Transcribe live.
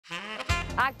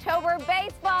October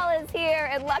baseball is here,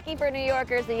 and lucky for New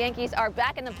Yorkers, the Yankees are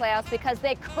back in the playoffs because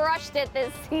they crushed it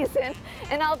this season.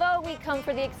 And although we come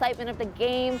for the excitement of the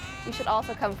game, you should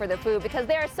also come for the food because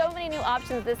there are so many new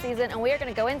options this season, and we are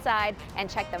going to go inside and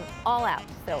check them all out.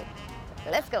 So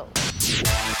let's go.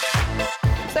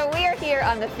 So we are here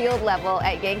on the field level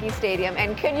at Yankee Stadium,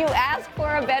 and can you ask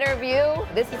for a better view?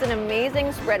 This is an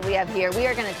amazing spread we have here. We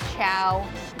are going to chow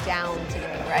down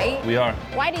today, right? We are.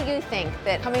 Why do you think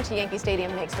that coming to Yankee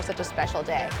Stadium makes for such a special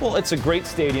day? Well, it's a great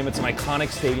stadium. It's an iconic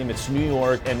stadium. It's New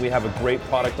York, and we have a great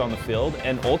product on the field.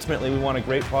 And ultimately, we want a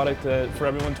great product for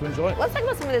everyone to enjoy. Let's talk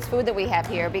about some of this food that we have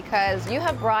here because you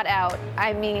have brought out,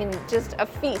 I mean, just a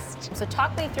feast. So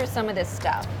talk me through some of this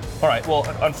stuff. All right. Well,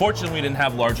 unfortunately, we didn't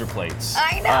have larger plates.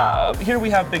 I know. Here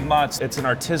we have Big Mott's. It's an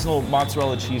artisanal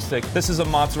mozzarella cheese stick. This is a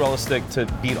mozzarella stick to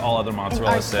beat all other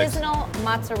mozzarella sticks. Artisanal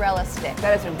mozzarella stick.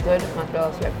 That is a good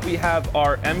mozzarella stick. We have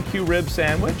our MQ rib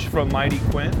sandwich from Mighty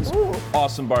Quinn's. Ooh.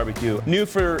 Awesome barbecue. New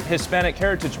for Hispanic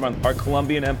Heritage Month, our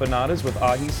Colombian empanadas with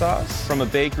ají sauce from a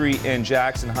bakery in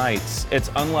Jackson Heights. It's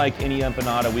unlike any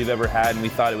empanada we've ever had, and we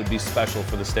thought it would be special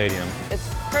for the stadium. It's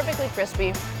perfectly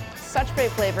crispy. Such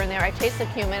great flavor in there. I taste the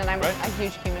cumin, and I'm a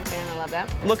huge cumin fan. I love that.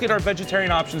 Look at our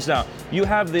vegetarian options now. You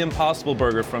have the Impossible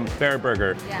Burger from Fair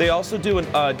Burger. Yeah. They also do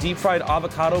a deep-fried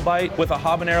avocado bite with a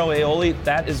habanero aioli.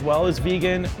 That as well is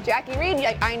vegan. Jackie Reed,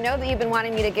 I know that you've been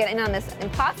wanting me to get in on this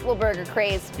Impossible Burger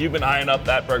craze. You've been eyeing up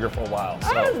that burger for a while.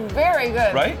 So. That is very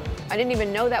good. Right? I didn't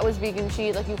even know that was vegan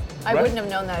cheese. I wouldn't have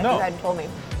known that if you hadn't told me.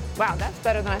 Wow, that's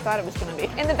better than I thought it was going to be.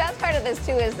 And the best part of this,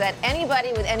 too, is that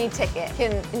anybody with any ticket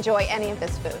can enjoy any of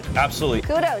this food. Absolutely.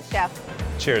 Kudos, chef.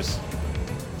 Cheers.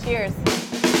 Cheers.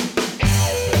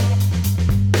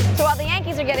 So while the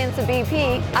Yankees are getting into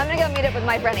BP, I'm going to go meet up with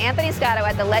my friend Anthony Scotto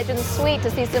at the Legends Suite to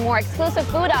see some more exclusive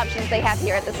food options they have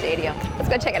here at the stadium. Let's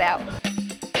go check it out.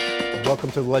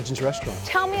 Welcome to the Legends Restaurant.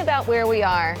 Tell me about where we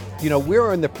are. You know,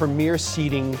 we're in the premier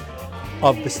seating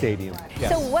of the stadium.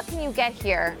 Yes. So what can you get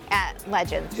here at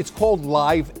Legends? It's called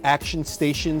live action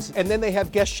stations, and then they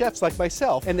have guest chefs like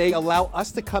myself, and they allow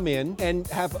us to come in and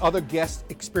have other guests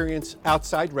experience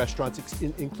outside restaurants,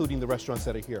 including the restaurants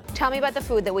that are here. Tell me about the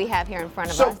food that we have here in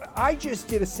front of us. So I just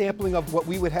did a sampling of what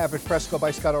we would have at Fresco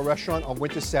by Scotto restaurant on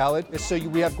winter salad. So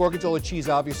we have gorgonzola cheese,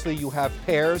 obviously. You have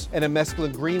pears and a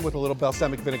mesclun green with a little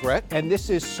balsamic vinaigrette. And this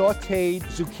is sauteed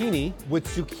zucchini with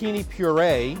zucchini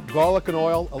puree, garlic and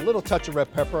oil, a little touch of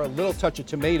red pepper, a little touch of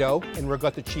tomato, and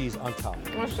ricotta cheese on top.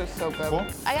 That's just so good. Cool.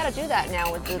 I gotta do that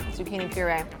now with the zucchini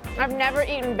puree. I've never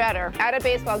eaten better at a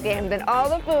baseball game than all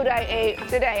the food I ate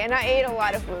today, and I ate a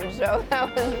lot of food, so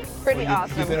that was pretty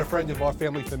awesome. You've been a friend of our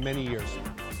family for many years.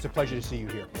 It's a pleasure to see you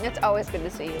here. It's always good to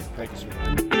see you. Thank you,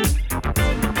 sweetheart.